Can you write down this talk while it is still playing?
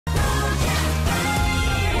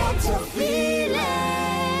your feeling.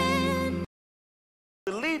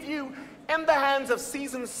 To leave you in the hands of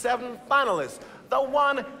season 7 finalists, the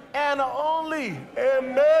one and only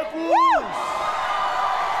Emekus.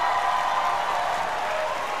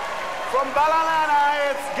 From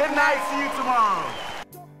Balalana, it's good night, see you tomorrow.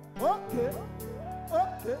 Okay,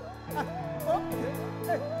 okay, okay,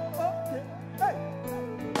 hey, okay, hey.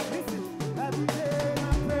 Listen, every day I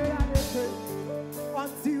pray and I pray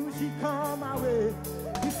until she come my way.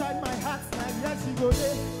 Beside my heart, my yes she go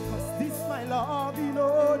there. Cause this my love, you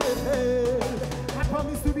know the pain. I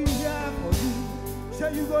promise to be here for you. Sure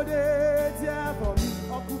you go there for me.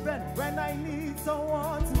 Uncle Ben, when I need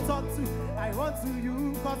someone to talk to, I run to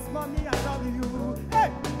you. Cause mommy, I love you.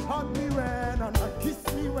 Hey, hug me when I'm not, kiss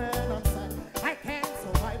me when I'm sad. I can't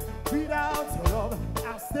survive without your love.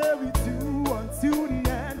 I'll stay with you until the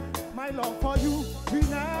end. My love for you will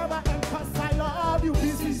never end. Cause I love you,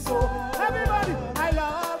 busy so. Everybody, I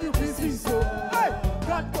love you, busy so. Hey,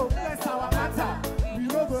 God go bless our matter. We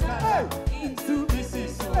don't go hey, into busy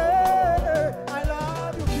so. Hey, I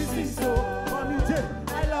love you, busy so. Mommy J,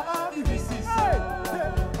 I love you, busy so. Hey,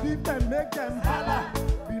 leave them, make them holler.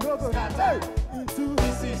 We don't go hey, into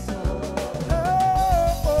busy so.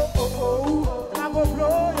 I go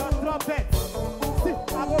blow your trumpet. See,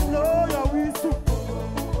 I go blow your whistle.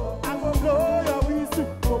 I go blow your whistle.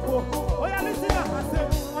 Oh yeah, listen up. I say,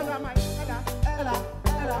 under my Ella,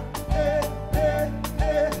 eh,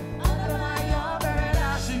 under my umbrella,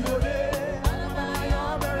 she go there. Under my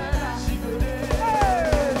umbrella, she go there.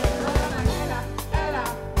 Hey, under my Ella,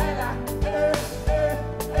 eh,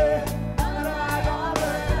 under my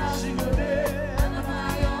umbrella, she go there. Under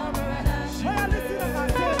my umbrella, she go there. Oh yeah, listen up.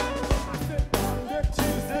 I say, Monday,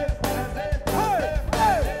 Tuesday, Wednesday,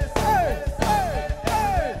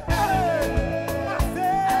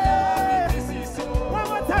 one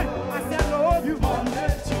more time. I say I love you. Monday,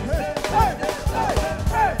 Tuesday,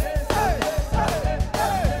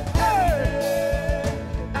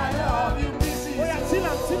 I love you, PC. Oh yeah,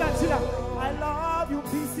 chill out. I love you,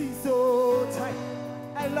 PC, so tight.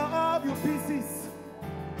 I love you, PCs.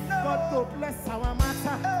 God go bless our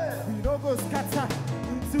matter. We don't go scatter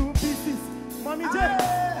into pieces. Mommy J,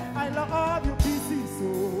 I love you, PCs, so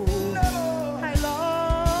I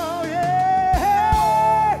love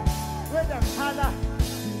yeah. With them holler,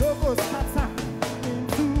 we don't go scatter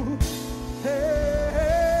into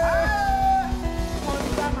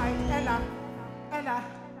under my Ella,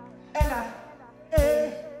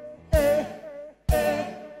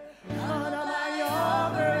 under my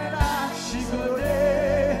umbrella, she go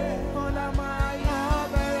there. Under my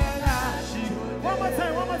umbrella, she go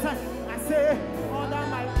there. One more time. I say, under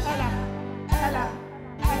my Ella, under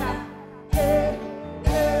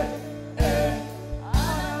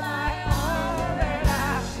my umbrella,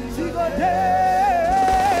 she go there.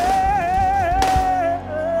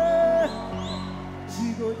 She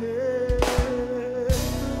go there.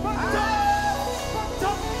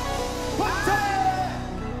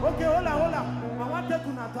 Okay, hold on. I want to take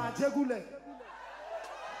una to Ajegule.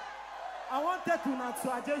 I want to take una to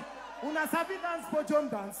Ajegule. Una sabi dance podium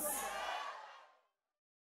dance.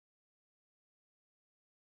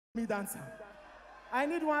 Me dancer. I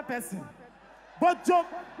need one person. Podium.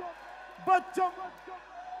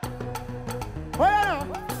 Oh yeah.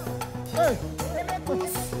 Hey.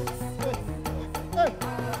 Emekus. Hey.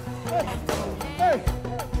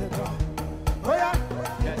 Oh yeah.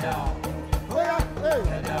 Get down. Oh yeah. Hey.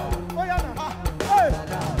 Get down. Oh yeah. Hey.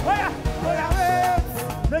 Oh yeah.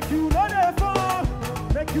 Wait. Make you know the fall.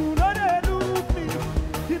 Make you know they look me.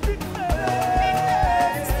 Keep it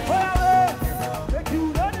there. Oh yeah. Make you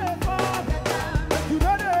know the fall. Make you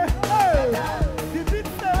know the hey. Keep it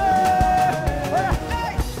there. Oh yeah.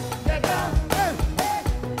 Get down. Hey.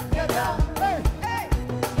 Get down. Hey.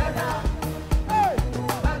 Get down. Hey.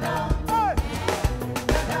 Get down. Hey.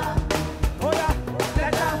 Get down. Oh yeah.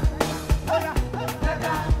 Get down. Oh yeah. Get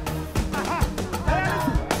down. Aha.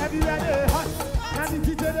 Everywhere they hot. Now the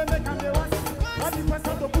DJ they make them they want. All the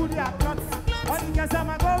person to put their cuts. All the girls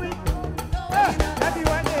are going.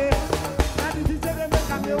 Everywhere they. Now the DJ they make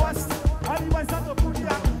them they want. All the person to put their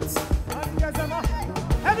cuts. All the girls are not.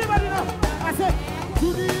 Everybody know. I say to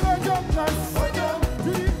the jump dance. To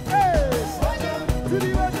the ace. To the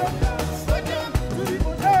jump dance. To the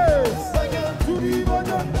ace. To the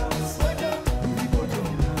jump dance.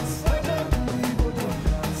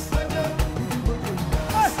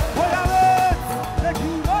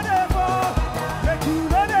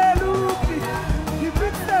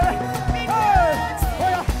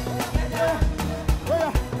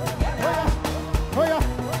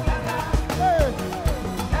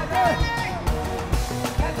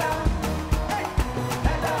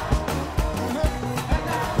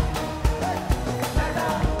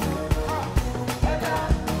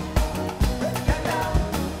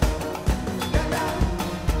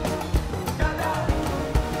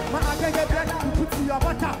 to your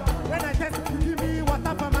butter. When I test you give me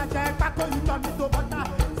water from my jack, back you turn me to butter.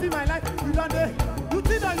 See my life, you don't day. You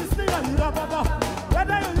think that you sleep or you don't bubble.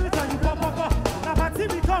 Whether you use or you pop. Now party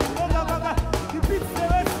become go. You beat the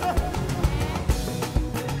rest.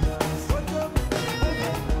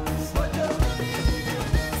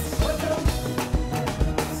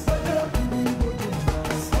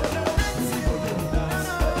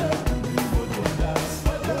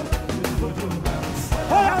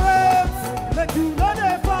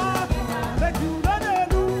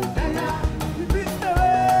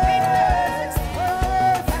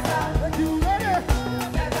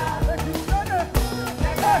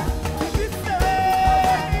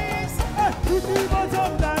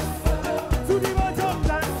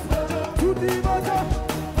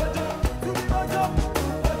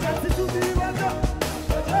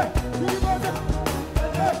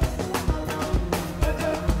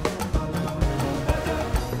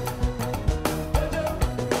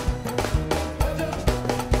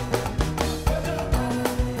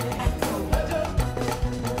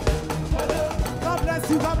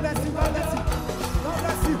 God bless you. God bless you. God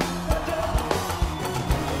bless you.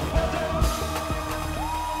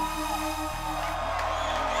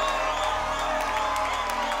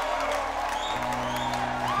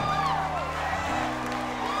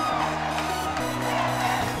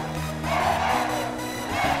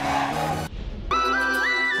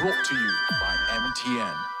 Brought to you by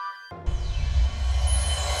MTN.